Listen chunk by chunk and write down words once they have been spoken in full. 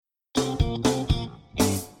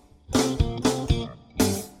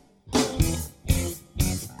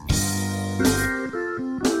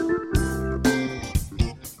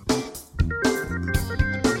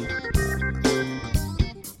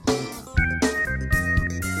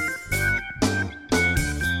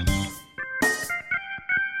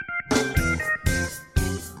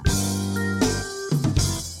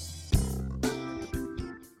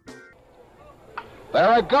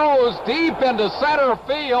There it goes, deep into center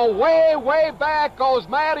field. Way, way back goes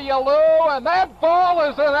Matty Alou, and that ball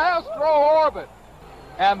is in astro orbit.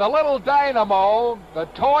 And the little dynamo, the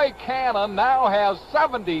toy cannon, now has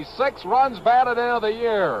 76 runs batted into the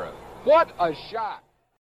year. What a shot.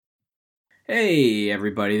 Hey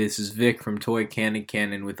everybody, this is Vic from Toy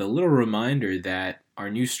Cannon with a little reminder that our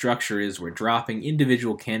new structure is we're dropping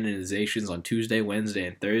individual canonizations on Tuesday, Wednesday,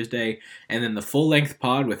 and Thursday, and then the full-length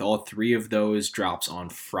pod with all three of those drops on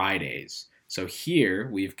Fridays. So here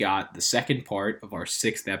we've got the second part of our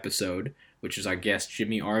 6th episode, which is our guest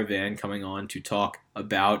Jimmy Arvan coming on to talk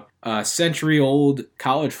about a century-old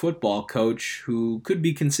college football coach who could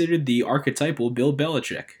be considered the archetypal Bill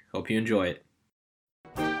Belichick. Hope you enjoy it.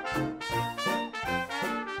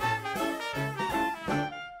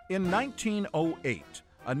 In 1908,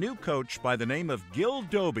 a new coach by the name of Gil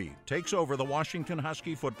Dobie takes over the Washington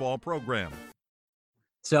Husky football program.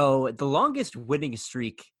 So the longest winning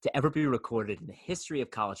streak to ever be recorded in the history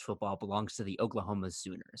of college football belongs to the Oklahoma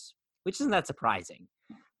Sooners, which isn't that surprising.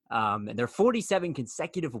 And their 47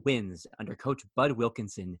 consecutive wins under Coach Bud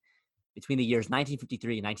Wilkinson between the years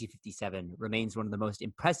 1953 and 1957 remains one of the most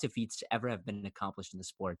impressive feats to ever have been accomplished in the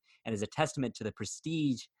sport and is a testament to the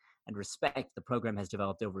prestige and respect the program has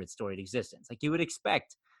developed over its storied existence. Like you would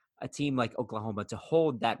expect a team like Oklahoma to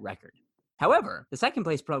hold that record. However, the second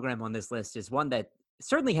place program on this list is one that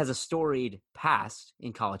certainly has a storied past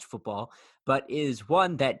in college football, but is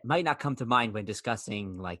one that might not come to mind when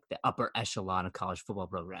discussing like the upper echelon of college football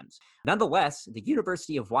programs. Nonetheless, the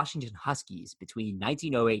University of Washington Huskies between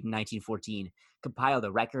 1908 and 1914 compiled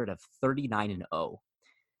a record of 39-0.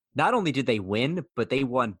 Not only did they win, but they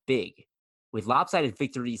won big, with lopsided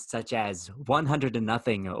victories such as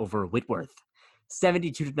 100-0 over Whitworth,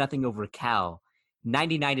 72-0 over Cal,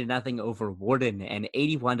 99-0 over Wharton, and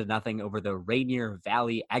 81-0 over the Rainier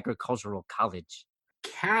Valley Agricultural College.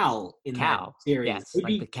 Cal in that series. Yes,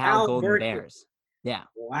 like the Cal Golden Bears. Yeah.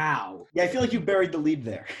 Wow. Yeah, I feel like you buried the lead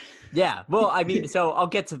there. Yeah. Well, I mean, so I'll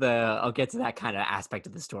get to that kind of aspect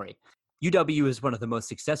of the story. UW is one of the most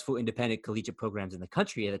successful independent collegiate programs in the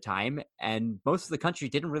country at the time, and most of the country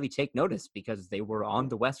didn't really take notice because they were on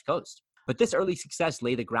the West Coast. But this early success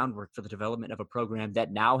laid the groundwork for the development of a program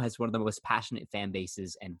that now has one of the most passionate fan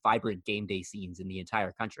bases and vibrant game day scenes in the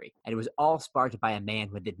entire country. And it was all sparked by a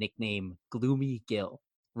man with the nickname Gloomy Gil.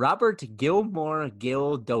 Robert Gilmore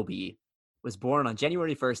Gil Dobie was born on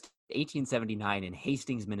January 1st, 1879 in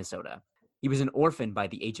Hastings, Minnesota. He was an orphan by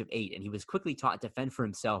the age of 8, and he was quickly taught to fend for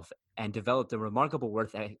himself and developed a remarkable work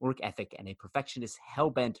ethic and a perfectionist,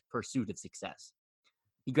 hell-bent pursuit of success.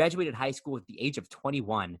 He graduated high school at the age of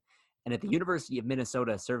 21, and at the University of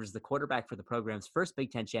Minnesota served as the quarterback for the program's first Big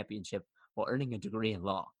Ten championship while earning a degree in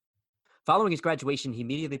law. Following his graduation, he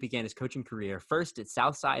immediately began his coaching career, first at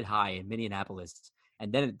Southside High in Minneapolis,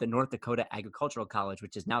 and then at the North Dakota Agricultural College,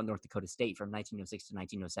 which is now North Dakota State, from 1906 to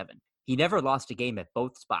 1907. He never lost a game at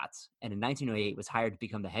both spots, and in 1908 was hired to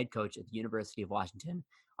become the head coach at the University of Washington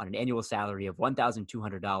on an annual salary of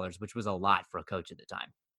 $1,200, which was a lot for a coach at the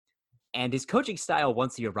time. And his coaching style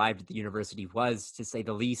once he arrived at the university was, to say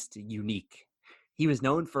the least, unique. He was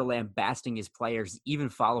known for lambasting his players even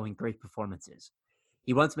following great performances.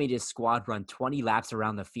 He once made his squad run 20 laps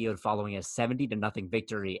around the field following a 70-0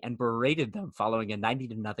 victory and berated them following a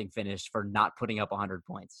 90-0 finish for not putting up 100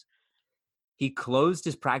 points. He closed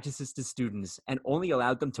his practices to students and only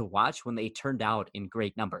allowed them to watch when they turned out in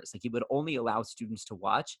great numbers. Like he would only allow students to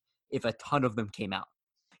watch if a ton of them came out.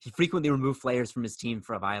 He frequently removed players from his team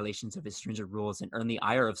for violations of his stringent rules and earned the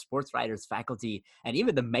ire of sports writers, faculty, and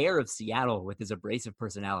even the mayor of Seattle with his abrasive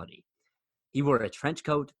personality. He wore a trench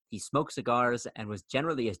coat, he smoked cigars, and was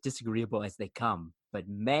generally as disagreeable as they come. But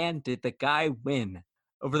man, did the guy win.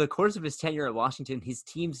 Over the course of his tenure at Washington, his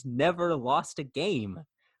teams never lost a game.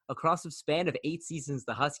 Across a span of 8 seasons,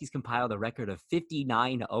 the Huskies compiled a record of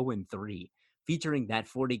 59-0-3, featuring that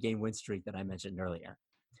 40-game win streak that I mentioned earlier.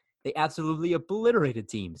 They absolutely obliterated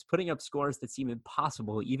teams, putting up scores that seem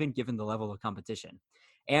impossible even given the level of competition.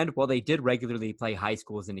 And while they did regularly play high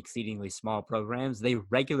schools in exceedingly small programs, they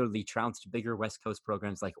regularly trounced bigger West Coast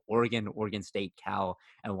programs like Oregon, Oregon State, Cal,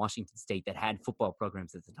 and Washington State that had football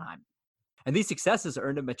programs at the time. And these successes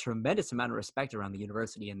earned him a tremendous amount of respect around the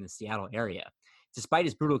university and the Seattle area. Despite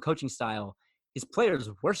his brutal coaching style, his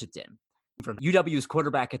players worshipped him. From UW's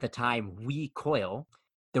quarterback at the time, Wee Coyle,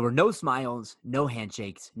 there were no smiles, no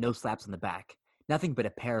handshakes, no slaps on the back, nothing but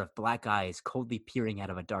a pair of black eyes coldly peering out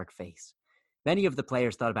of a dark face. Many of the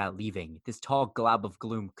players thought about leaving. This tall glob of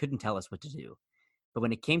gloom couldn't tell us what to do. But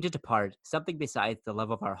when it came to depart, something besides the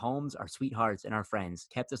love of our homes, our sweethearts, and our friends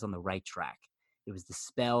kept us on the right track. It was the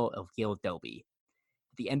spell of Gil Dobie.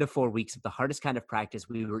 At the end of 4 weeks of the hardest kind of practice,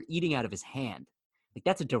 we were eating out of his hand. Like,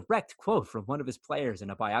 that's a direct quote from one of his players in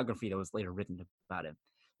a biography that was later written about him.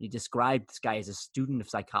 He described this guy as a student of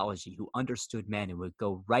psychology who understood men and would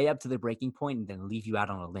go right up to the breaking point and then leave you out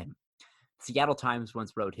on a limb. Seattle Times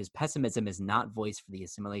once wrote, his pessimism is not voiced for the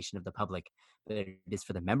assimilation of the public, but it is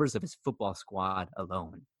for the members of his football squad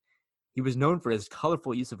alone. He was known for his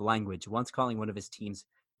colorful use of language, once calling one of his teams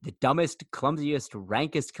the dumbest, clumsiest,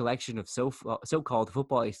 rankest collection of so-called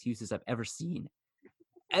football excuses I've ever seen.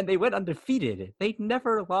 And they went undefeated. They'd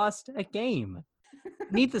never lost a game.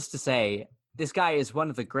 Needless to say, this guy is one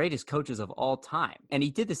of the greatest coaches of all time. And he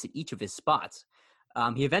did this at each of his spots.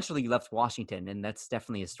 He eventually left Washington, and that's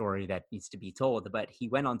definitely a story that needs to be told. But he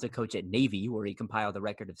went on to coach at Navy, where he compiled a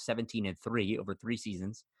record of 17-3 over 3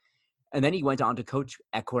 seasons. And then he went on to coach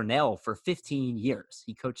at Cornell for 15 years.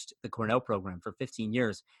 He coached the Cornell program for 15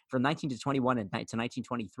 years. From 1921 to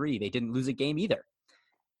 1923, they didn't lose a game either.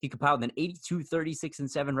 He compiled an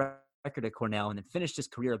 82-36-7 record at Cornell and then finished his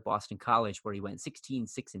career at Boston College, where he went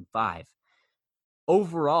 16-6-5.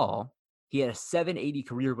 Overall, he had a 780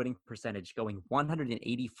 career winning percentage, going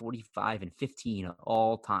 180, 45, and 15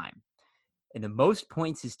 all time. And the most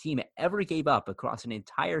points his team ever gave up across an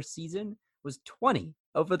entire season was 20.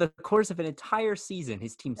 Over the course of an entire season,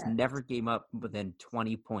 his teams never gave up within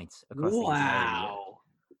 20 points across the entire year. Wow.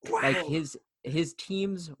 Like, his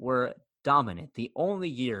teams were dominant. The only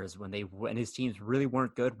years when his teams really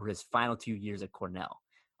weren't good were his final 2 years at Cornell.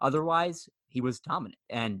 Otherwise, he was dominant.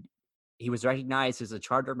 And he was recognized as a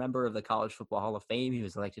charter member of the College Football Hall of Fame. He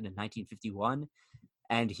was elected in 1951.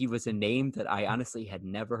 And he was a name that I honestly had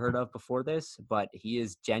never heard of before this, but he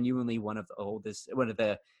is genuinely one of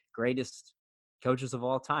the greatest coaches of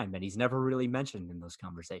all time. And he's never really mentioned in those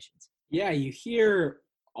conversations. Yeah, you hear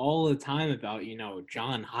all the time about,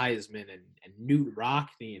 John Heisman and Newt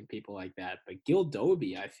Rockne and people like that. But Gil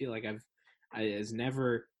Dobie, I feel like has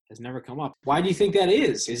never come up. Why do you think that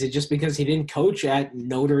is? Is it just because he didn't coach at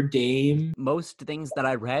Notre Dame? Most things that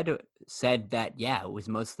I read said that, yeah, it was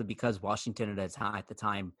mostly because Washington at the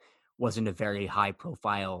time wasn't a very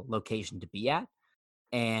high-profile location to be at.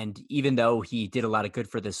 And even though he did a lot of good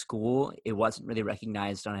for the school, it wasn't really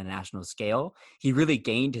recognized on a national scale. He really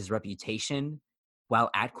gained his reputation while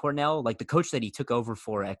at Cornell. Like, the coach that he took over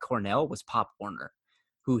for at Cornell was Pop Warner,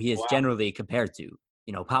 who he is generally compared to.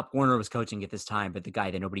 Pop Warner was coaching at this time, but the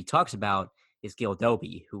guy that nobody talks about is Gil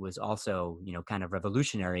Dobie, who was also, kind of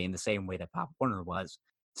revolutionary in the same way that Pop Warner was.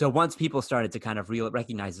 So once people started to kind of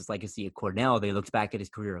recognize his legacy at Cornell, they looked back at his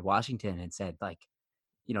career at Washington and said, like,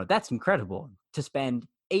 that's incredible to spend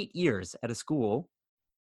 8 years at a school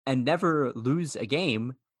and never lose a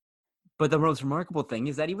game. But the most remarkable thing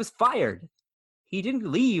is that he was fired. He didn't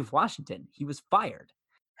leave Washington. He was fired.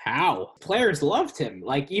 How? Players loved him.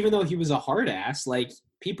 Like, even though he was a hard ass, like,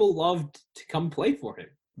 people loved to come play for him.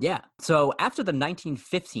 Yeah. So after the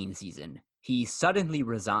 1915 season, he suddenly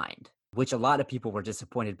resigned, which a lot of people were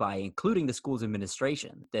disappointed by, including the school's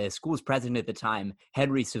administration. The school's president at the time,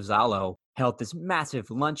 Henry Suzzallo, held this massive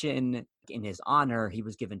luncheon in his honor. He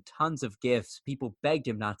was given tons of gifts. People begged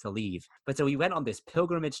him not to leave. But so he went on this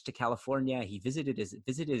pilgrimage to California. He visited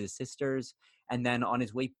his sisters. And then on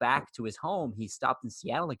his way back to his home, he stopped in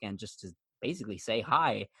Seattle again just to basically say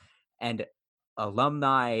hi. And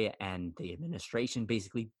alumni and the administration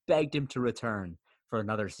basically begged him to return for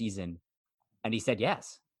another season. And he said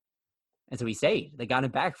yes. And so he stayed. They got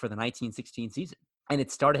him back for the 1916 season. And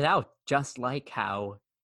it started out just like how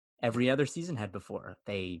every other season had before.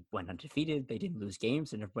 They went undefeated. They didn't lose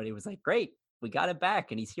games. And everybody was like, great, we got him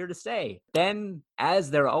back and he's here to stay. Then,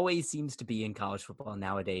 as there always seems to be in college football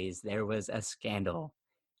nowadays, there was a scandal.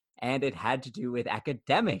 And it had to do with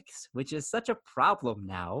academics, which is such a problem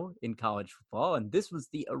now in college football. And this was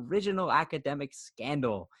the original academic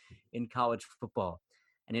scandal in college football.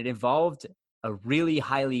 And it involved a really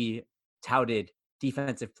highly touted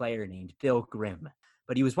defensive player named Bill Grimm.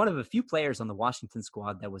 But he was one of a few players on the Washington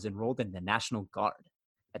squad that was enrolled in the National Guard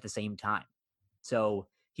at the same time. So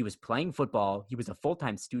he was playing football, he was a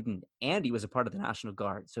full-time student, and he was a part of the National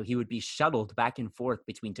Guard. So he would be shuttled back and forth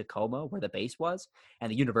between Tacoma, where the base was,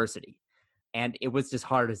 and the university. And it was as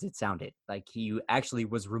hard as it sounded. Like, he actually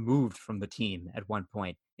was removed from the team at one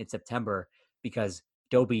point in September because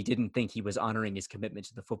Dobie didn't think he was honoring his commitment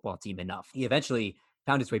to the football team enough. He eventually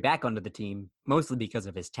found his way back onto the team, mostly because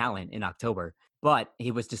of his talent, in October. But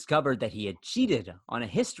it was discovered that he had cheated on a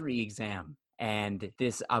history exam. And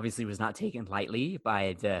this obviously was not taken lightly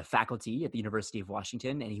by the faculty at the University of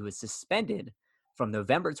Washington. And he was suspended from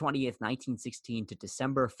November 20th, 1916 to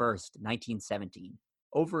December 1st, 1917.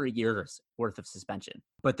 over a year's worth of suspension.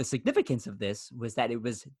 But the significance of this was that it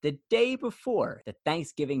was the day before the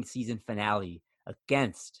Thanksgiving season finale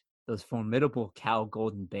against those formidable Cal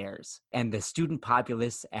Golden Bears. And the student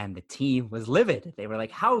populace and the team was livid. They were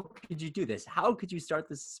like, how could you do this? How could you start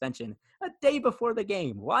the suspension a day before the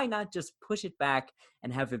game? Why not just push it back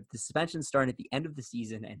and have the suspension start at the end of the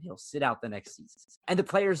season and he'll sit out the next season? And the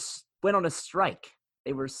players went on a strike.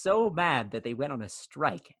 They were so mad that they went on a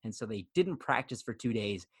strike. And so they didn't practice for 2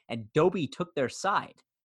 days. And Dobie took their side.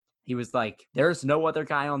 He was like, there's no other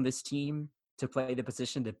guy on this team to play the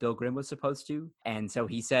position that Bill Grimm was supposed to. And so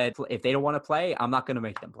he said, if they don't want to play, I'm not going to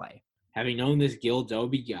make them play. Having known this Gil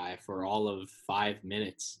Dobie guy for all of 5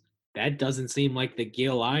 minutes, that doesn't seem like the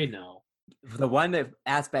Gil I know. The one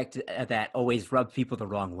aspect that always rubbed people the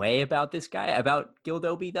wrong way about this guy, about Gil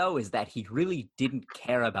Dobie, though, is that he really didn't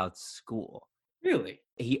care about school. Really?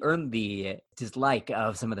 He earned the dislike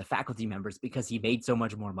of some of the faculty members because he made so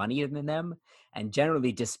much more money than them and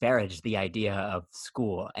generally disparaged the idea of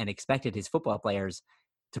school and expected his football players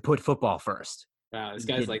to put football first. Wow, this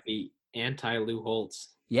guy's like the anti-Lou Holtz.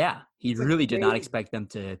 Yeah, he really did not expect them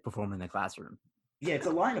to perform in the classroom. Yeah, it's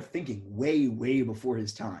a line of thinking way, way before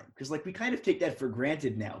his time. Because, like, we kind of take that for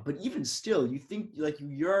granted now. But even still, you think, like, you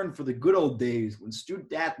yearn for the good old days when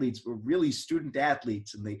student athletes were really student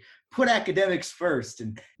athletes and they put academics first.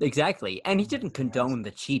 And exactly. And he didn't condone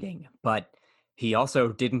the cheating, but he also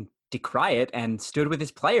didn't decry it and stood with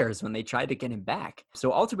his players when they tried to get him back.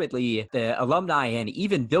 So ultimately, the alumni and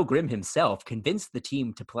even Bill Grimm himself convinced the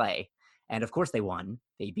team to play. And of course they won.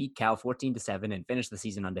 They beat Cal 14-7 and finished the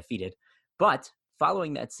season undefeated. But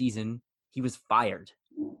following that season, he was fired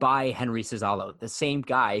by Henry Cesallo, the same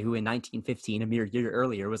guy who in 1915, a mere year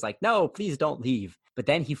earlier, was like, no, please don't leave. But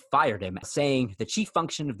then he fired him, saying the chief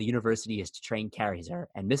function of the university is to train carriers,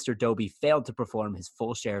 and Mr. Dobie failed to perform his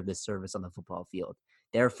full share of this service on the football field.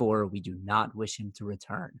 Therefore, we do not wish him to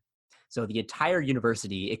return. So the entire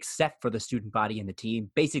university, except for the student body and the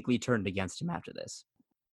team, basically turned against him after this.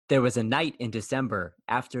 There was a night in December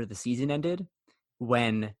after the season ended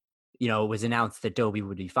when it was announced that Dobie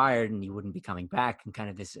would be fired and he wouldn't be coming back and kind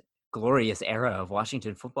of this glorious era of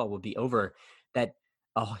Washington football would be over, that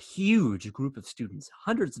a huge group of students,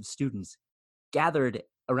 hundreds of students, gathered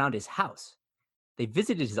around his house. They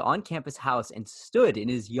visited his on-campus house and stood in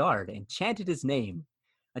his yard and chanted his name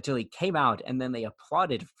until he came out, and then they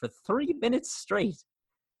applauded for 3 minutes straight,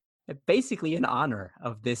 basically in honor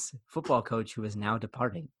of this football coach who is now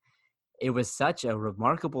departing. It was such a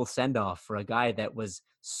remarkable send-off for a guy that was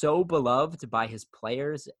so beloved by his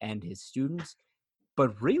players and his students,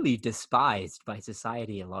 but really despised by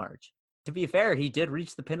society at large. To be fair, he did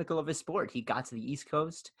reach the pinnacle of his sport. He got to the East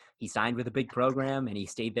Coast, he signed with a big program, and he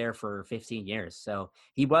stayed there for 15 years. So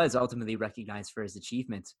he was ultimately recognized for his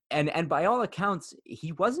achievements. And by all accounts,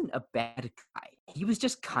 he wasn't a bad guy. He was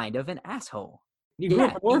just kind of an asshole. He grew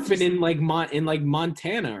up orphan in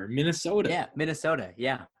Montana or Minnesota. Yeah, Minnesota,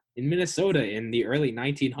 yeah. In Minnesota in the early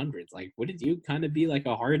 1900s. Like, wouldn't you kind of be like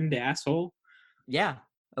a hardened asshole? Yeah,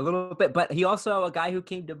 a little bit. But he also a guy who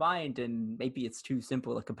came to mind, and maybe it's too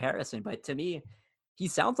simple a comparison, but to me, he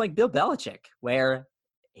sounds like Bill Belichick, where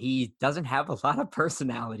he doesn't have a lot of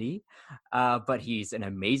personality, but he's an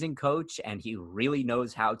amazing coach, and he really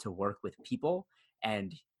knows how to work with people,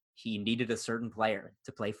 and he needed a certain player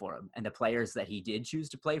to play for him. And the players that he did choose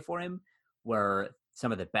to play for him were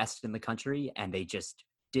some of the best in the country, and they just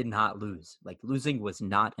did not lose. Like, losing was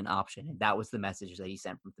not an option. And that was the message that he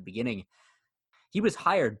sent from the beginning. He was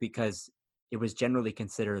hired because it was generally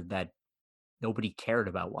considered that nobody cared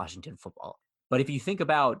about Washington football. But if you think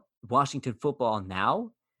about Washington football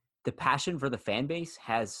now, the passion for the fan base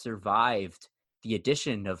has survived the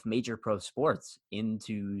addition of major pro sports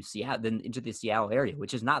into the Seattle area,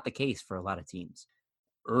 which is not the case for a lot of teams.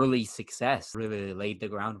 Early success really laid the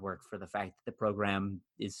groundwork for the fact that the program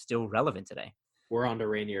is still relevant today. We're on to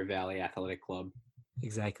Rainier Valley Athletic Club.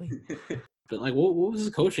 Exactly. But like, what was his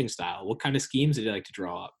coaching style? What kind of schemes did he like to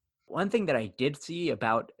draw up? One thing that I did see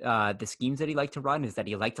about the schemes that he liked to run is that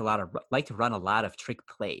he liked to run a lot of trick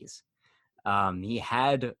plays. He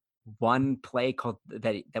had one play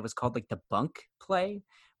that was called like the bunk play,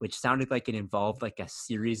 which sounded like it involved like a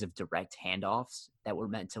series of direct handoffs that were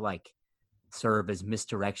meant to like serve as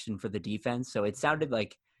misdirection for the defense. So it sounded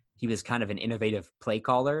like he was kind of an innovative play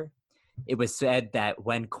caller. It was said that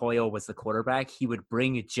when Coyle was the quarterback, he would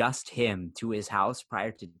bring just him to his house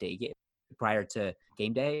prior to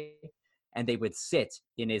game day, and they would sit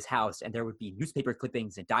in his house, and there would be newspaper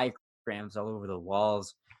clippings and diagrams all over the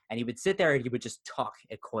walls, and he would sit there and he would just talk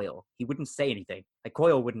at Coyle. He wouldn't say anything. Like,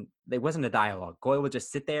 there wasn't a dialogue. Coyle would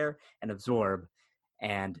just sit there and absorb,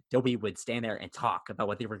 and Dobie would stand there and talk about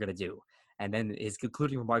what they were going to do. And then his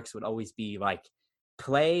concluding remarks would always be like,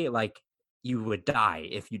 play like you would die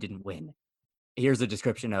if you didn't win. Here's a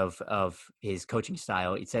description of his coaching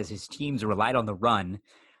style. It says his teams relied on the run,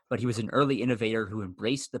 but he was an early innovator who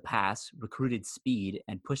embraced the pass, recruited speed,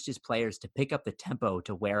 and pushed his players to pick up the tempo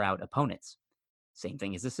to wear out opponents. Same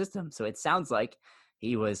thing as the system. So it sounds like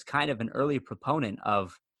he was kind of an early proponent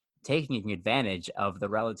of taking advantage of the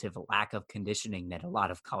relative lack of conditioning that a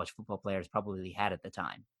lot of college football players probably had at the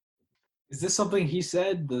time. Is this something he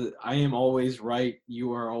said? The I am always right,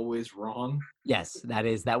 you are always wrong? Yes, that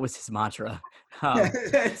was his mantra.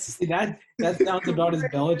 See, that sounds about as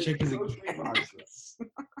Belichick as it gets.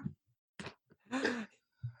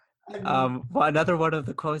 Well, another one of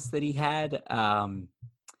the quotes that he had,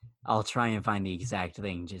 I'll try and find the exact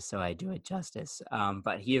thing just so I do it justice.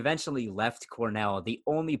 But he eventually left Cornell. The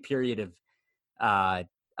only period of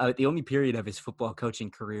his football coaching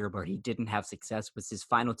career where he didn't have success was his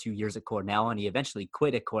final 2 years at Cornell, and he eventually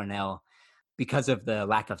quit at Cornell because of the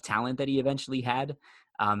lack of talent that he eventually had.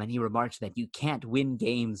 And he remarked that you can't win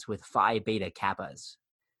games with Phi Beta Kappas,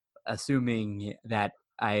 assuming that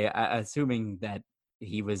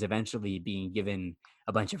he was eventually being given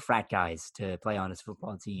a bunch of frat guys to play on his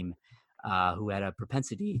football team who had a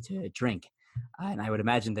propensity to drink. And I would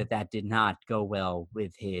imagine that did not go well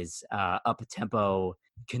with his up-tempo,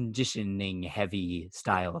 conditioning-heavy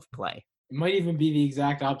style of play. It might even be the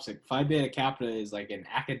exact opposite. Phi Beta Kappa is like an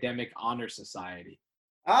academic honor society.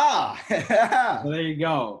 Ah, So there you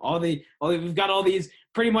go. We've got all these.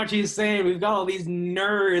 Pretty much, he's saying we've got all these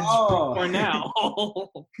nerds from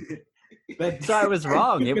Cornell. So I was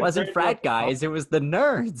wrong. It wasn't frat guys. It was the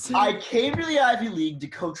nerds. I came to the Ivy League to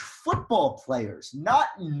coach football players, not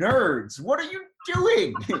nerds. What are you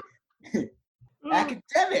doing?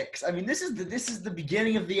 Academics. I mean, this is the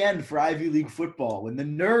beginning of the end for Ivy League football when the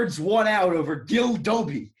nerds won out over Gil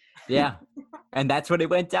Dobie. Yeah. And that's when it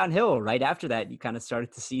went downhill. Right after that, you kind of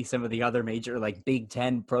started to see some of the other major like Big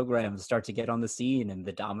Ten programs start to get on the scene, and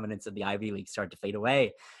the dominance of the Ivy League start to fade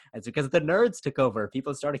away. It's because the nerds took over.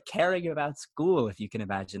 People started caring about school, if you can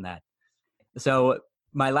imagine that. So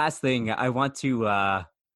my last thing, I want to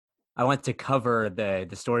cover the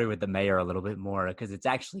story with the mayor a little bit more, because it's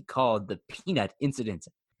actually called the Peanut Incident.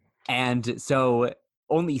 And so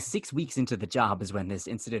only 6 weeks into the job is when this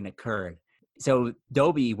incident occurred. So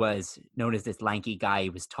Dobie was known as this lanky guy. He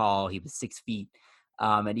was tall. He was 6 feet.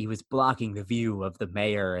 And he was blocking the view of the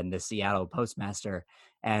mayor and the Seattle postmaster.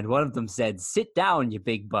 And one of them said, "Sit down, you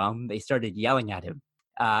big bum." They started yelling at him.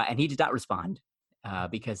 And he did not respond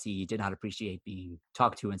because he did not appreciate being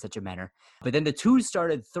talked to in such a manner. But then the two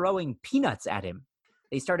started throwing peanuts at him.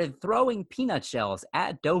 They started throwing peanut shells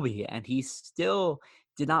at Dobie, and he still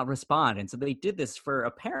did not respond. And so they did this for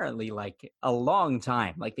apparently like a long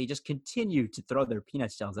time. Like they just continued to throw their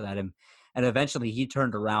peanut shells at him. And eventually he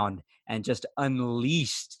turned around and just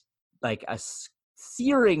unleashed like a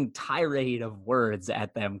searing tirade of words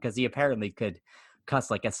at them, because he apparently could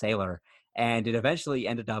cuss like a sailor. And it eventually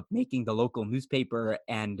ended up making the local newspaper,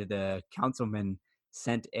 and the councilman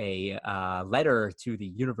sent a letter to the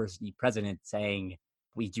university president saying,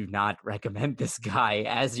 "We do not recommend this guy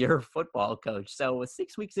as your football coach." So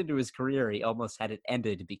 6 weeks into his career, he almost had it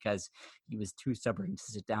ended because he was too stubborn to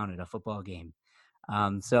sit down at a football game.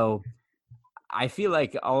 So I feel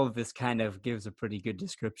like all of this kind of gives a pretty good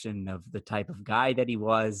description of the type of guy that he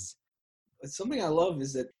was. Something I love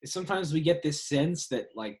is that sometimes we get this sense that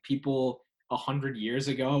like people 100 years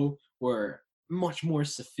ago were much more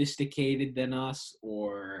sophisticated than us,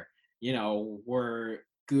 or, you know, were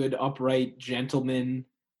good, upright gentlemen,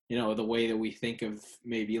 you know, the way that we think of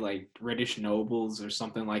maybe like British nobles or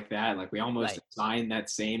something like that. Like we almost assign that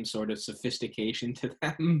same sort of sophistication to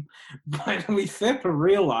them. But we fail to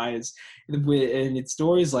realize, and it's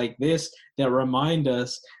stories like this that remind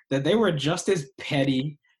us that they were just as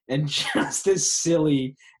petty and just as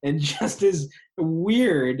silly and just as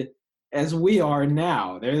weird as we are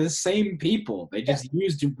now. They're the same people. They just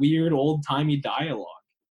used weird old-timey dialogue.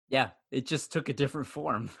 Yeah, it just took a different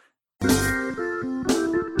form.